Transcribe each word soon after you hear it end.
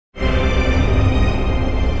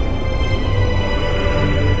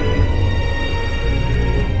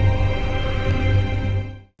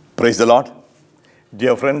Praise the Lord.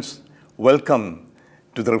 Dear friends, welcome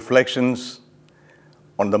to the reflections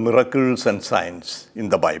on the miracles and signs in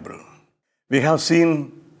the Bible. We have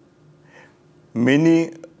seen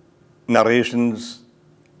many narrations,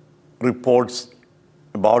 reports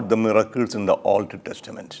about the miracles in the Old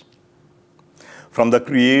Testament. From the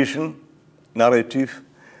creation narrative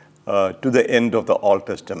to the end of the Old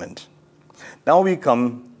Testament. Now we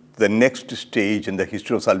come to the next stage in the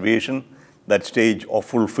history of salvation, that stage of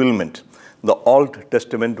fulfillment. The Old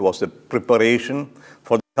Testament was a preparation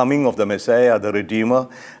for the coming of the Messiah, the Redeemer,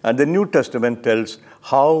 and the New Testament tells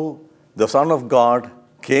how the Son of God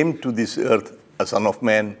came to this earth as Son of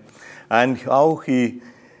Man and how he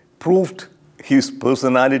proved his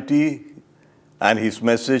personality and his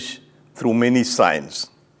message through many signs.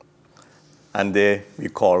 And they we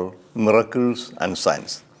call miracles and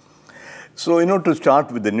signs. So, to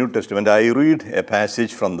start with the New Testament, I read a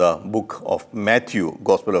passage from the book of Matthew,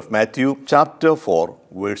 Gospel of Matthew, chapter 4,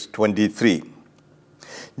 verse 23.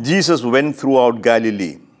 Jesus went throughout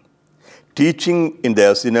Galilee, teaching in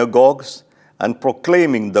their synagogues and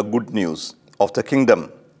proclaiming the good news of the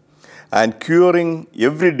kingdom and curing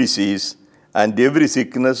every disease and every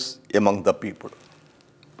sickness among the people.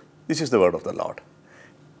 This is the word of the Lord.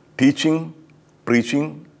 Teaching,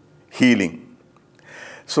 preaching, healing.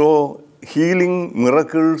 So, healing,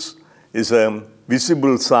 miracles is a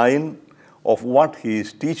visible sign of what he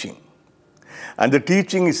is teaching. And the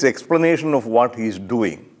teaching is explanation of what he is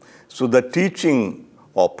doing. So the teaching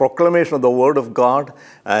or proclamation of the word of God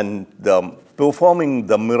and the performing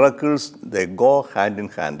the miracles, they go hand in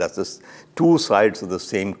hand. That's the two sides of the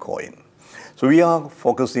same coin. So we are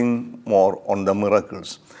focusing more on the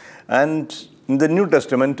miracles. And in the New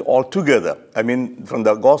Testament altogether, from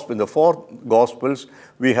the gospel, in the four Gospels,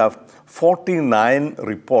 we have 49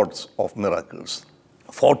 reports of miracles,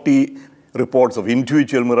 40 reports of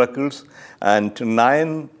individual miracles, and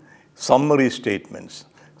 9 summary statements.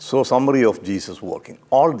 So, summary of Jesus working.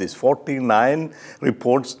 All these 49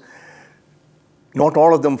 reports, not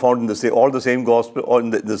all of them found in the same gospel or in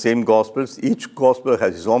the same Gospels. Each Gospel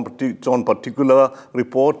has its own particular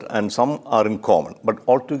report, and some are in common. But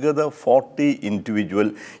altogether, 40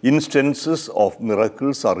 individual instances of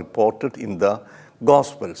miracles are reported in the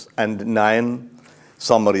Gospels and 9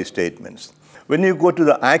 summary statements. When you go to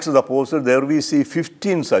the Acts of the Apostles, there we see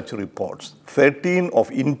 15 such reports, 13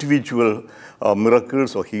 of individual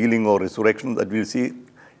miracles or healing or resurrection that we see,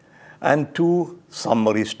 and 2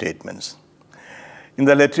 summary statements. In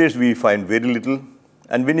the letters, we find very little.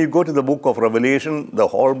 And when you go to the book of Revelation, the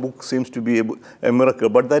whole book seems to be a miracle.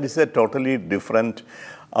 But that is a totally different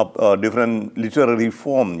literary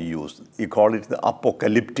form used. You call it the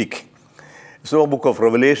apocalyptic. So book of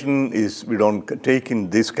Revelation we don't take in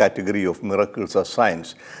this category of miracles or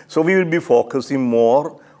signs. So we will be focusing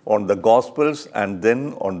more on the Gospels and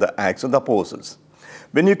then on the Acts of the Apostles.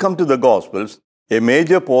 When you come to the Gospels, a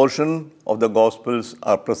major portion of the Gospels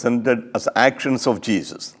are presented as actions of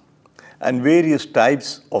Jesus, and various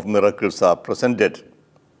types of miracles are presented.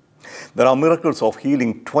 There are miracles of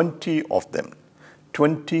healing, 20 of them,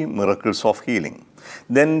 20 miracles of healing.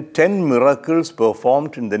 Then 10 miracles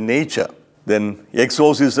performed in the nature. Then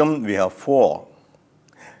exorcism, we have 4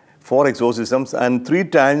 exorcisms, and 3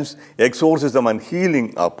 times exorcism and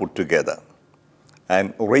healing are put together.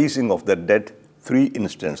 And raising of the dead, 3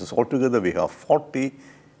 instances. Altogether, we have 40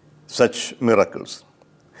 such miracles.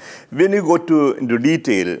 When you go into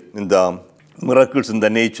detail in the miracles in the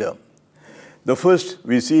nature, the first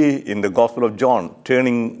we see in the Gospel of John,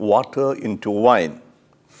 turning water into wine.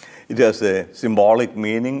 It has a symbolic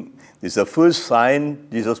meaning. It's the first sign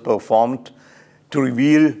Jesus performed to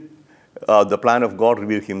reveal the plan of God,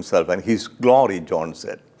 reveal himself and his glory, John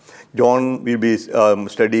said. John will be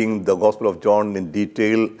studying the Gospel of John in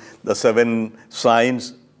detail, the 7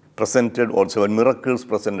 signs presented or 7 miracles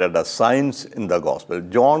presented as signs in the Gospel.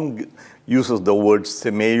 John uses the word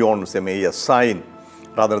semeion, sign,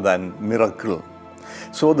 rather than miracle.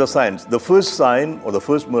 So the signs, the first sign or the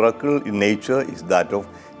first miracle in nature is that of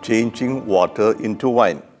changing water into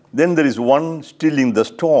wine. Then there is one stilling the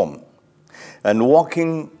storm and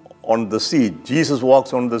walking on the sea. Jesus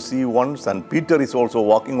walks on the sea once, and Peter is also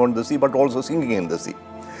walking on the sea, but also singing in the sea.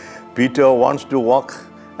 Peter wants to walk,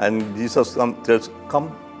 and Jesus says,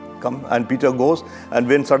 come, and Peter goes, and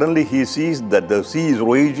when suddenly he sees that the sea is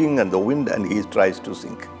raging and the wind, and he tries to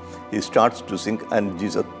sink. He starts to sink, and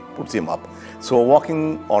Jesus puts him up. So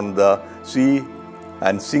walking on the sea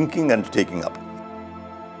and sinking and taking up.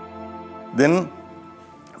 Then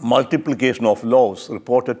multiplication of loaves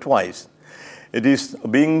reported twice. It is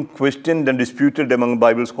being questioned and disputed among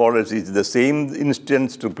Bible scholars. Is the same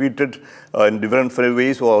instance repeated in different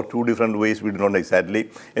ways or two different ways? We do not know exactly.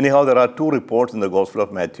 Anyhow, there are two reports in the Gospel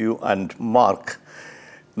of Matthew and Mark.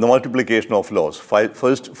 The multiplication of loaves.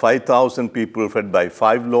 First, 5,000 people fed by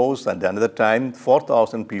 5 loaves, and another time,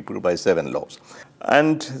 4,000 people by 7 loaves.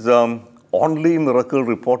 And the only miracle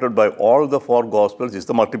reported by all the 4 Gospels is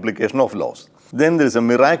the multiplication of loaves. Then there is a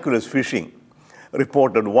miraculous fishing,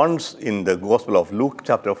 reported once in the Gospel of Luke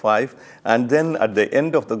chapter 5, and then at the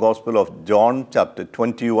end of the Gospel of John chapter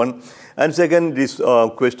 21. And second, this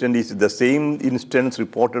question is the same instance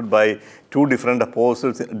reported by 2 different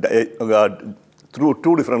apostles through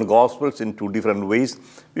 2 different Gospels in 2 different ways.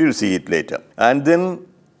 We will see it later. And then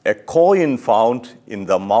a coin found in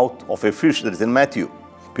the mouth of a fish, that is in Matthew.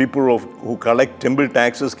 People who collect temple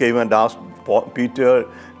taxes came and asked Peter,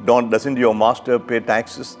 doesn't your master pay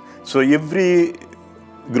taxes? So every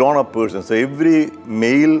grown-up person, so every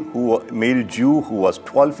male Jew who was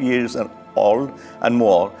 12 years old and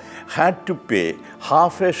more had to pay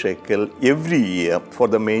half a shekel every year for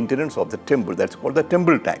the maintenance of the temple. That's called the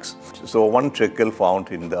temple tax. So 1 shekel found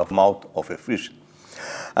in the mouth of a fish.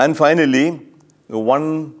 And finally,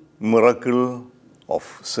 one miracle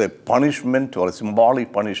of, say, punishment or a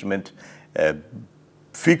symbolic punishment, a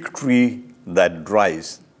fig tree that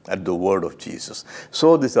dries at the word of Jesus.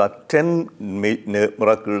 So these are 10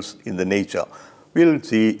 miracles in the nature. We'll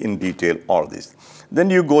see in detail all this. Then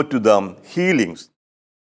you go to the healings,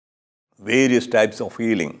 various types of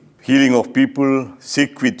healing. Healing of people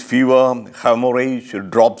sick with fever, hemorrhage,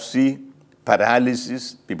 dropsy,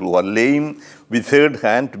 paralysis, people who are lame, with third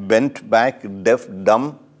hand, bent back, deaf,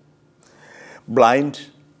 dumb, blind,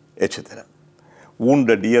 etc.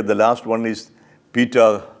 Wounded ear, the last one is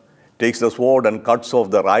Peter takes the sword and cuts off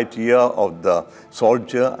the right ear of the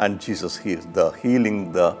soldier, and Jesus heals,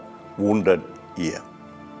 healing the wounded ear.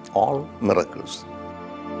 All miracles.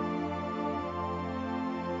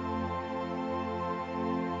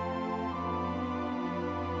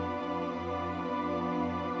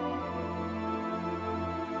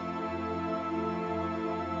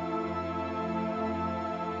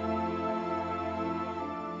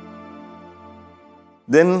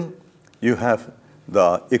 Then you have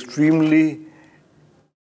the extremely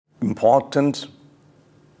important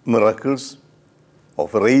miracles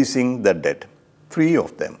of raising the dead. 3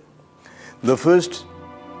 of them. The first,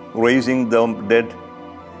 raising the dead,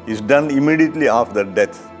 is done immediately after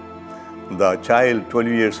death. The child, 12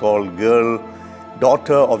 years old girl,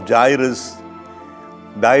 daughter of Jairus,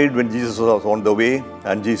 died when Jesus was on the way,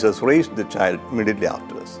 and Jesus raised the child immediately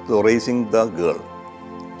afterwards. So raising the girl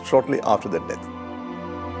shortly after the death.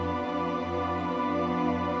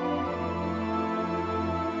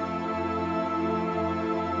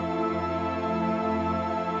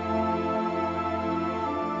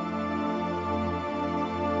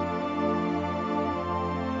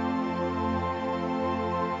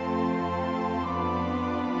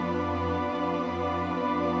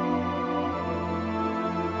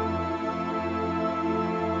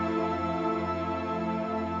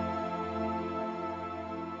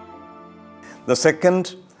 The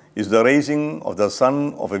second is the raising of the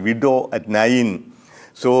son of a widow at Nain.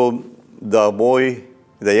 So the boy,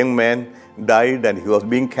 the young man, died and he was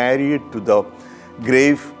being carried to the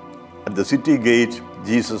grave at the city gate.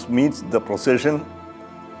 Jesus meets the procession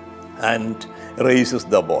and raises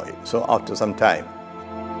the boy. So after some time.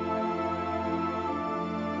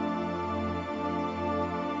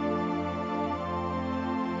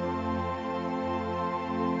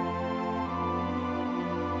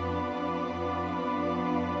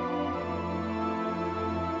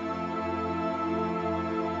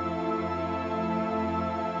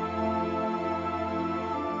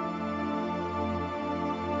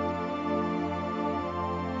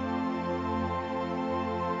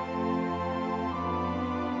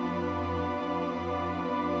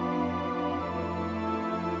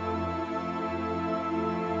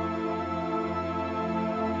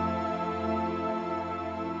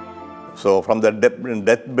 So from the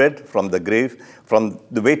deathbed, from the grave, from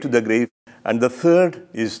the way to the grave. And the third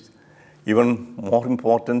is even more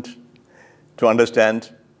important to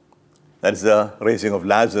understand. That's the raising of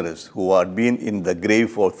Lazarus, who had been in the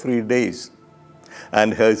grave for 3 days.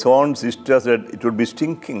 And his own sister said it would be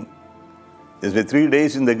stinking. There's been 3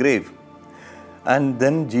 days in the grave. And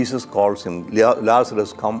then Jesus calls him,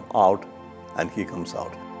 Lazarus, come out, and he comes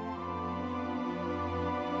out.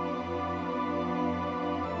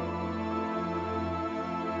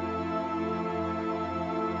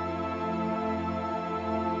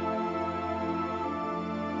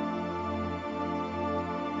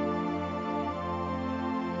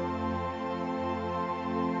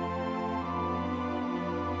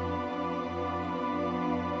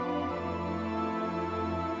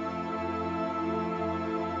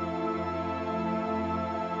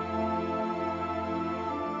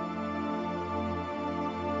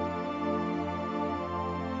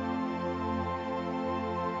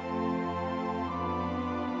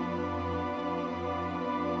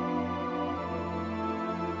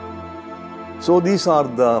 So these are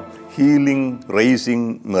the healing,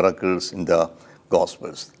 raising miracles in the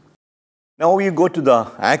Gospels. Now we go to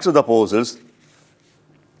the Acts of the Apostles.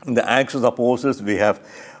 In the Acts of the Apostles, we have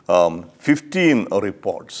 15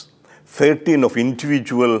 reports, 13 of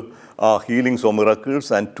individual healings or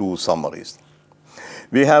miracles, and 2 summaries.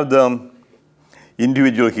 We have the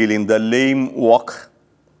individual healing, the lame walk.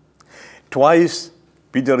 Twice,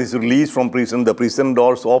 Peter is released from prison. The prison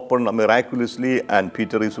doors open miraculously, and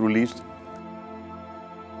Peter is released.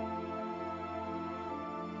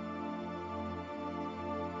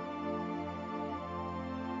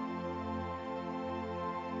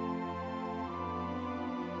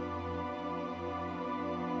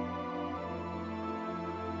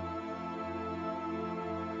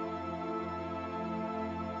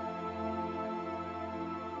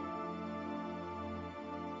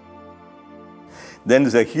 Then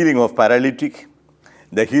there's the healing of paralytic,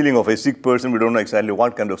 the healing of a sick person. We don't know exactly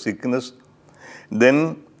what kind of sickness.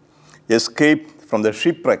 Then escape from the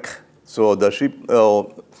shipwreck. So the ship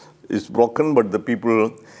is broken, but the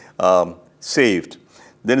people saved.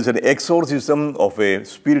 Then there's an exorcism of a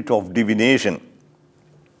spirit of divination,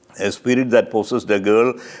 a spirit that possessed a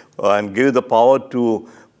girl and gave the power to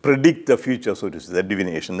predict the future, so to say, the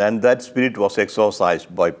divination. And that spirit was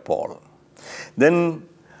exorcised by Paul. Then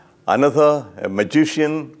another, a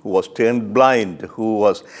magician who was turned blind, who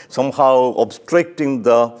was somehow obstructing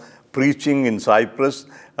the preaching in Cyprus,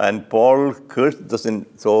 and Paul cursed the sin.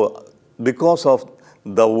 So because of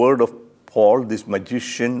the word of Paul, this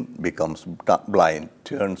magician becomes blind,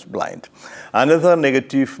 turns blind. Another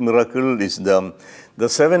negative miracle is the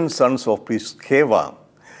 7 sons of priest Sceva.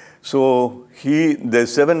 So the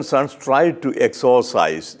 7 sons tried to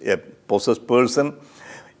exorcise a possessed person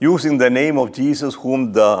using the name of Jesus,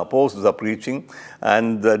 whom the apostles are preaching,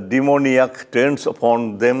 and the demoniac turns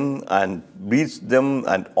upon them and beats them,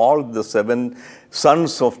 and all the 7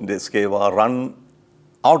 sons of Sceva run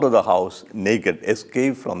out of the house naked,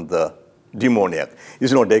 escape from the demoniac.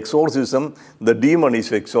 It's not exorcism, the demon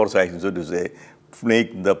is exorcising, so to say,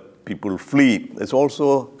 make the people flee. It's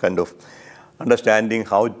also kind of understanding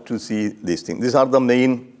how to see these things. These are the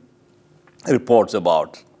main reports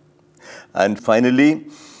about. And finally,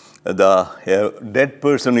 the dead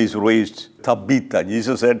person is raised, Tabitha.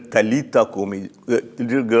 Jesus said, Talitha Kumi,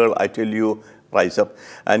 little girl, I tell you, rise up.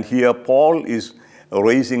 And here Paul is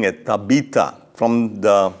raising a Tabitha from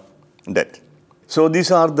the dead. So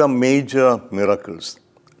these are the major miracles.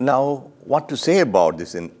 Now, what to say about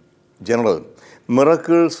this in general?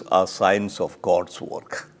 Miracles are signs of God's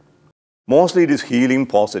work. Mostly it is healing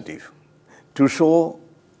positive, to show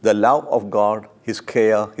the love of God, His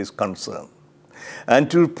care, His concern, and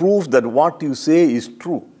to prove that what you say is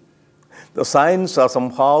true. The signs are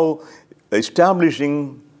somehow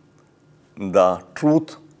establishing the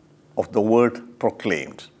truth of the word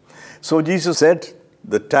proclaimed. So Jesus said,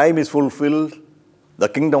 the time is fulfilled, the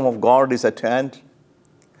kingdom of God is at hand,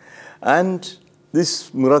 and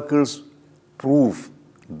these miracles prove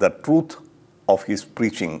the truth of His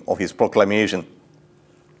preaching, of His proclamation.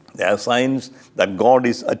 They are signs that God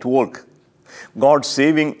is at work. God's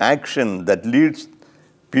saving action that leads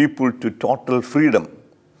people to total freedom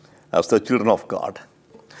as the children of God.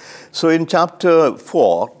 So in chapter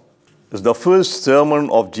 4 is the first sermon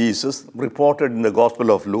of Jesus reported in the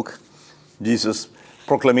Gospel of Luke. Jesus'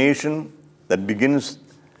 proclamation that begins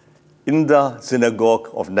in the synagogue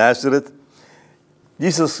of Nazareth.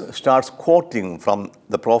 Jesus starts quoting from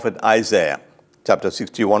the prophet Isaiah, chapter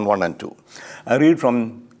 61, 1 and 2. I read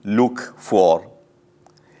from Luke 4,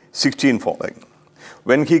 16 following.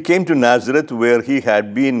 When he came to Nazareth, where he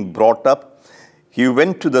had been brought up, he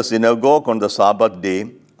went to the synagogue on the Sabbath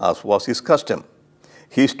day, as was his custom.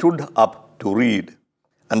 He stood up to read,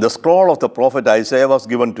 and the scroll of the prophet Isaiah was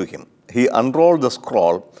given to him. He unrolled the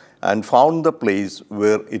scroll and found the place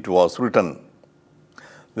where it was written,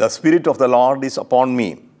 "The Spirit of the Lord is upon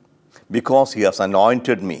me, because He has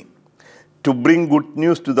anointed me to bring good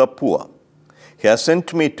news to the poor. He has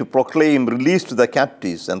sent me to proclaim release to the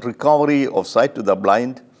captives and recovery of sight to the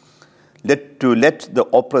blind, to let the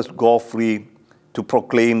oppressed go free, to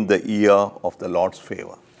proclaim the year of the Lord's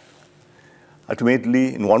favor."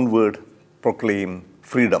 Ultimately, in one word, proclaim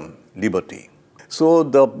freedom, liberty. So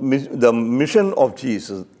the mission of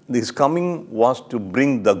Jesus, His coming, was to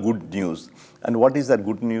bring the good news. And what is that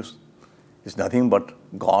good news? It's nothing but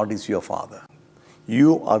God is your Father.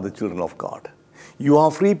 You are the children of God. You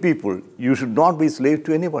are free people. You should not be slave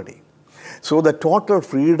to anybody. So the total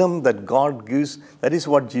freedom that God gives, that is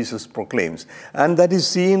what Jesus proclaims. And that is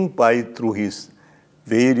seen through His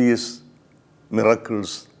various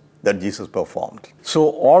miracles that Jesus performed. So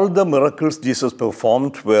all the miracles Jesus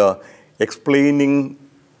performed were explaining,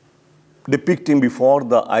 depicting before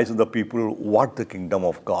the eyes of the people what the kingdom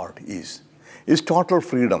of God is. It's total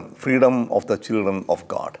freedom, freedom of the children of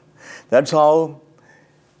God. That's how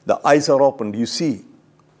the eyes are opened, you see.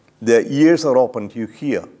 The ears are opened, you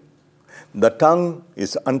hear. The tongue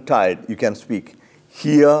is untied, you can speak.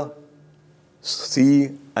 Hear,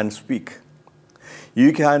 see, and speak.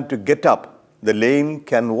 You can to get up. The lame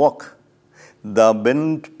can walk. The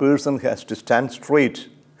bent person has to stand straight.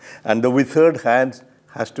 And the withered hand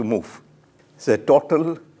has to move. It's a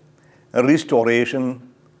total restoration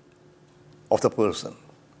of the person.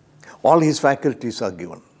 All his faculties are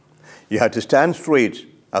given. You have to stand straight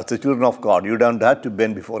as the children of God. You don't have to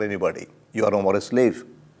bend before anybody. You are no more a slave.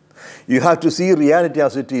 You have to see reality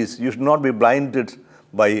as it is. You should not be blinded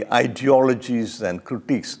by ideologies and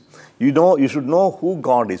critiques. You should know who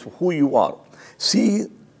God is, who you are. See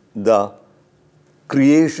the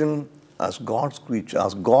creation as God's creature,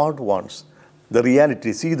 as God wants. The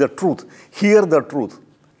reality, see the truth, hear the truth.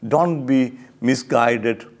 Don't be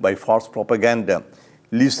misguided by false propaganda.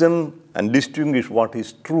 Listen and distinguish what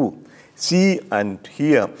is true. See and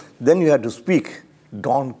hear. Then you have to speak.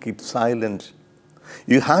 Don't keep silent.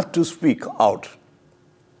 You have to speak out.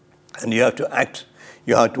 And you have to act.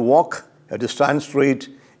 You have to walk. You have to stand straight.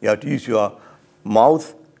 You have to use your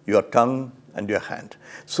mouth, your tongue, and your hand.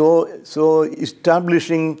 So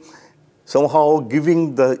establishing, somehow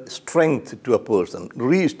giving the strength to a person,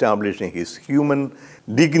 re-establishing his human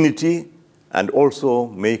dignity, and also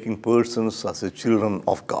making persons as the children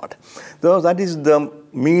of God. So that is the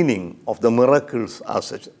meaning of the miracles as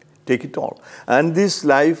such. Take it all. And this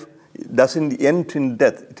life doesn't end in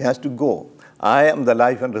death. It has to go. I am the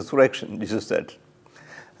life and resurrection, Jesus said.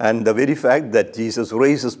 And the very fact that Jesus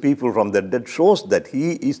raises people from the dead shows that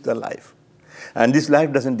he is the life. And this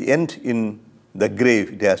life doesn't end in the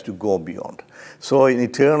grave. It has to go beyond. So in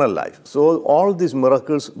eternal life. So all these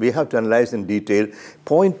miracles we have to analyze in detail,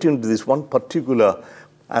 pointing to this one particular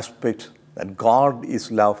aspect that God is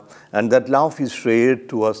love, and that love is shared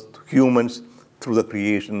to us humans through the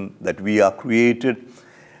creation, that we are created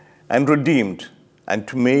and redeemed and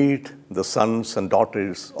to made the sons and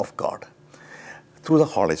daughters of God through the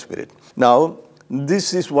Holy Spirit. Now,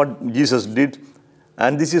 this is what Jesus did,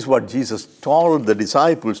 and this is what Jesus told the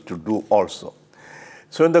disciples to do also.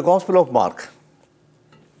 So in the Gospel of Mark,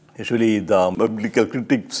 usually the biblical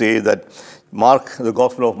critics say that the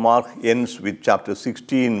Gospel of Mark ends with chapter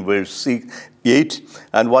 16, verse 8,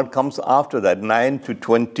 and what comes after that, 9 to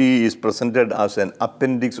 20, is presented as an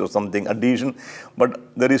appendix or something, addition. But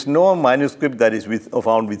there is no manuscript that is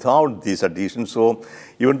found without these additions. So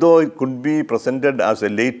even though it could be presented as a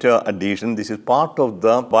later addition, this is part of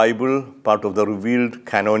the Bible, part of the revealed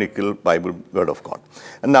canonical Bible, Word of God.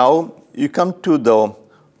 And now you come to the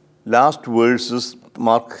last verses,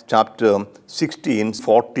 Mark chapter 16,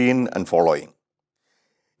 14 and following.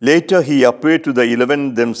 Later he appeared to the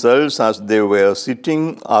 11 themselves as they were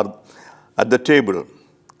sitting at the table,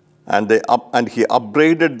 and he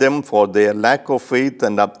upbraided them for their lack of faith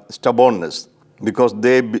and stubbornness, because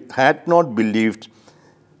they had not believed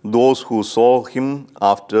those who saw him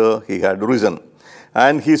after he had risen.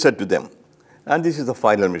 And he said to them, and this is the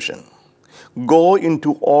final mission, go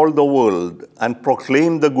into all the world and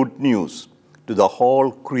proclaim the good news to the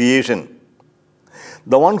whole creation.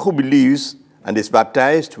 The one who believes and is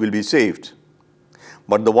baptized will be saved,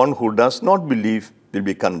 but the one who does not believe will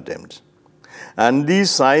be condemned. And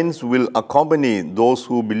these signs will accompany those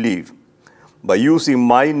who believe. By using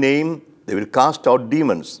my name, they will cast out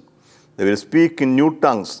demons. They will speak in new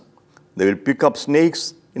tongues. They will pick up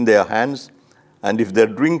snakes in their hands, and if they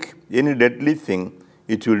drink any deadly thing,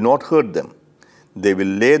 it will not hurt them. They will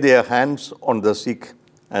lay their hands on the sick,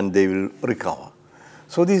 and they will recover.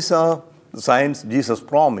 So these are the signs Jesus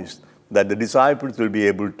promised that the disciples will be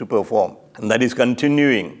able to perform. And that is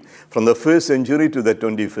continuing from the 1st century to the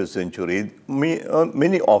 21st century.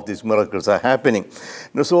 Many of these miracles are happening.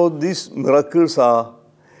 So these miracles are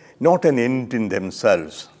not an end in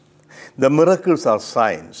themselves. The miracles are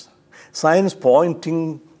signs. Signs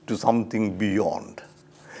pointing to something beyond.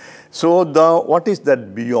 So what is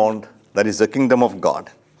that beyond? That is the kingdom of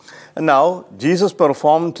God. And now, Jesus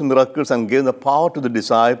performed miracles and gave the power to the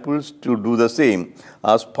disciples to do the same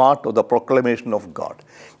as part of the proclamation of God.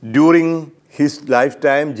 During his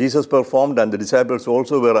lifetime, Jesus performed, and the disciples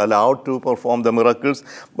also were allowed to perform the miracles.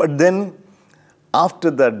 But then, after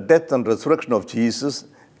the death and resurrection of Jesus,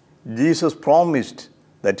 Jesus promised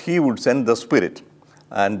that he would send the Spirit,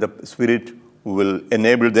 and the Spirit will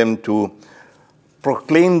enable them to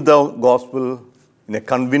proclaim the gospel in a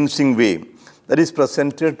convincing way. That is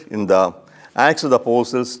presented in the Acts of the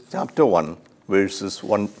Apostles, chapter 1, verses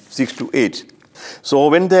 6 to 8. So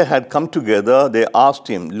when they had come together, they asked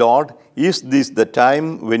him, Lord, is this the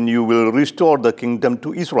time when you will restore the kingdom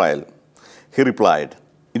to Israel? He replied,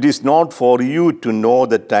 it is not for you to know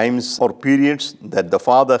the times or periods that the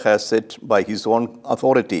Father has set by his own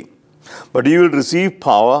authority. But you will receive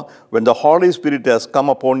power when the Holy Spirit has come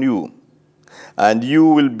upon you. And you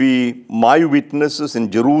will be my witnesses in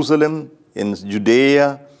Jerusalem, in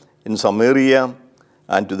Judea, in Samaria,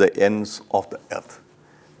 and to the ends of the earth.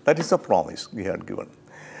 That is the promise we had given.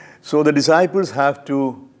 So the disciples have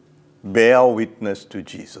to bear witness to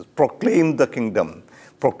Jesus, proclaim the kingdom,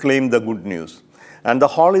 proclaim the good news. And the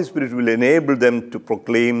Holy Spirit will enable them to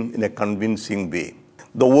proclaim in a convincing way.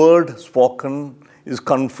 The word spoken is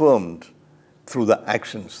confirmed through the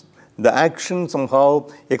actions. The action somehow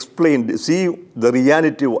explained, see the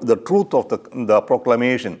reality, the truth of the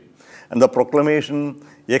proclamation. And the proclamation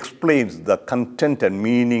explains the content and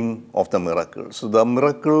meaning of the miracle. So the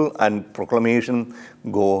miracle and proclamation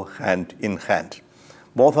go hand in hand.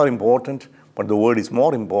 Both are important, but the word is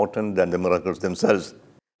more important than the miracles themselves.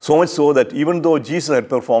 So much so that even though Jesus had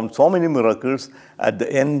performed so many miracles, at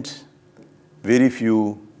the end, very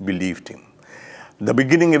few believed him. The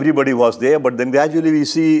beginning, everybody was there, but then gradually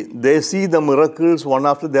they see the miracles one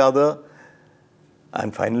after the other,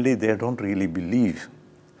 and finally they don't really believe.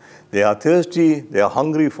 They are thirsty, they are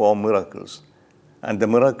hungry for miracles. And the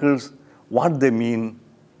miracles, what they mean,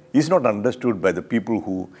 is not understood by the people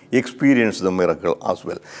who experience the miracle as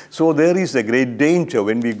well. So there is a great danger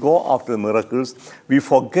when we go after miracles, we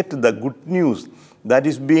forget the good news that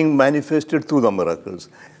is being manifested through the miracles.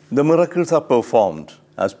 The miracles are performed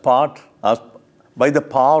by the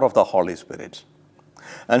power of the Holy Spirit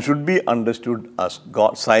and should be understood as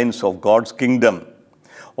signs of God's kingdom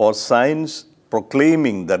or signs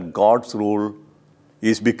proclaiming that God's rule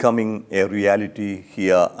is becoming a reality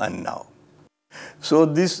here and now. So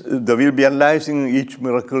we'll be analyzing each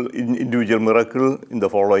miracle, individual miracle in the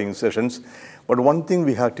following sessions. But one thing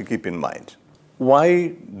we have to keep in mind,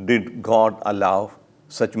 why did God allow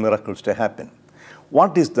such miracles to happen?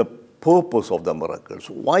 What is the purpose of the miracles?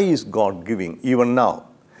 Why is God giving even now?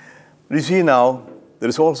 You see now, there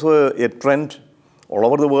is also a trend all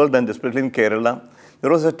over the world and especially in Kerala. There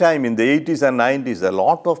was a time in the 80s and 90s, a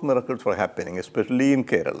lot of miracles were happening, especially in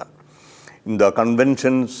Kerala. In the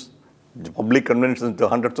conventions, the public conventions, the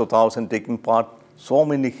hundreds of thousands taking part, so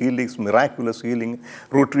many healings, miraculous healing,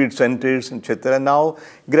 retreat centers, etc. Now,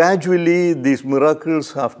 gradually, these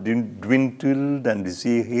miracles have dwindled, and you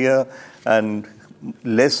see here, and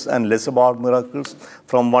less about miracles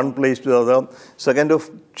from one place to the other. So kind of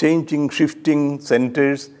changing, shifting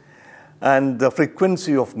centers, and the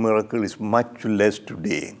frequency of miracle is much less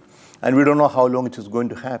today. And we don't know how long it is going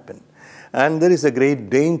to happen. And there is a great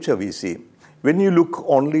danger we see. When you look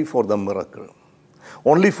only for the miracle,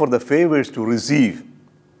 only for the favors to receive,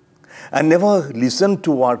 and never listen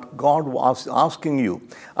to what God was asking you,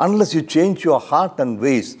 unless you change your heart and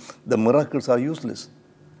ways, the miracles are useless.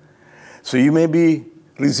 So you may be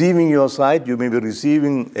receiving your sight, you may be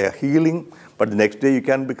receiving a healing, but the next day you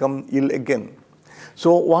can become ill again.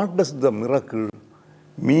 So what does the miracle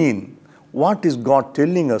mean? What is God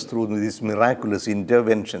telling us through these miraculous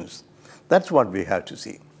interventions? That's what we have to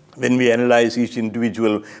see. When we analyze each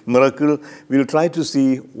individual miracle, we'll try to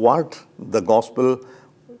see what the gospel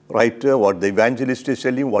writer, what the evangelist is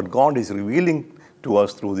telling, what God is revealing to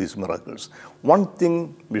us through these miracles. One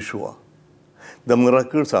thing be sure, the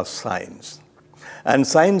miracles are signs. And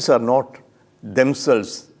signs are not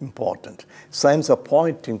themselves important. Signs are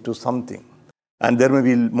pointing to something. And there may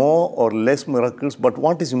be more or less miracles, but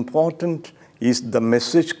what is important is the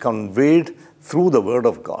message conveyed through the word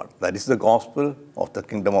of God. That is the gospel of the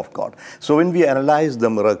kingdom of God. So when we analyze the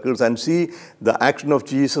miracles and see the action of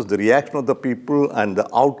Jesus, the reaction of the people, and the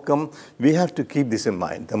outcome, we have to keep this in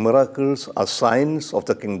mind. The miracles are signs of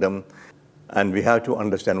the kingdom, and we have to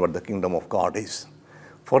understand what the kingdom of God is.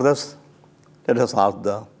 For this, let us ask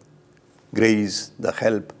the grace, the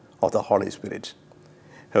help of the Holy Spirit.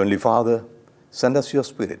 Heavenly Father, send us your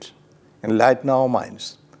Spirit, enlighten our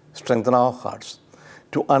minds, strengthen our hearts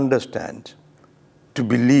to understand, to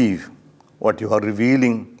believe what you are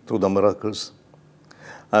revealing through the miracles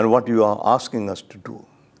and what you are asking us to do.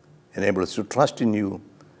 Enable us to trust in you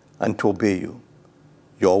and to obey you.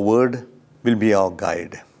 Your word will be our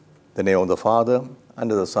guide. In the name of the Father, and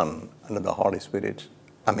of the Son, and of the Holy Spirit.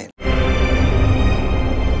 Amen.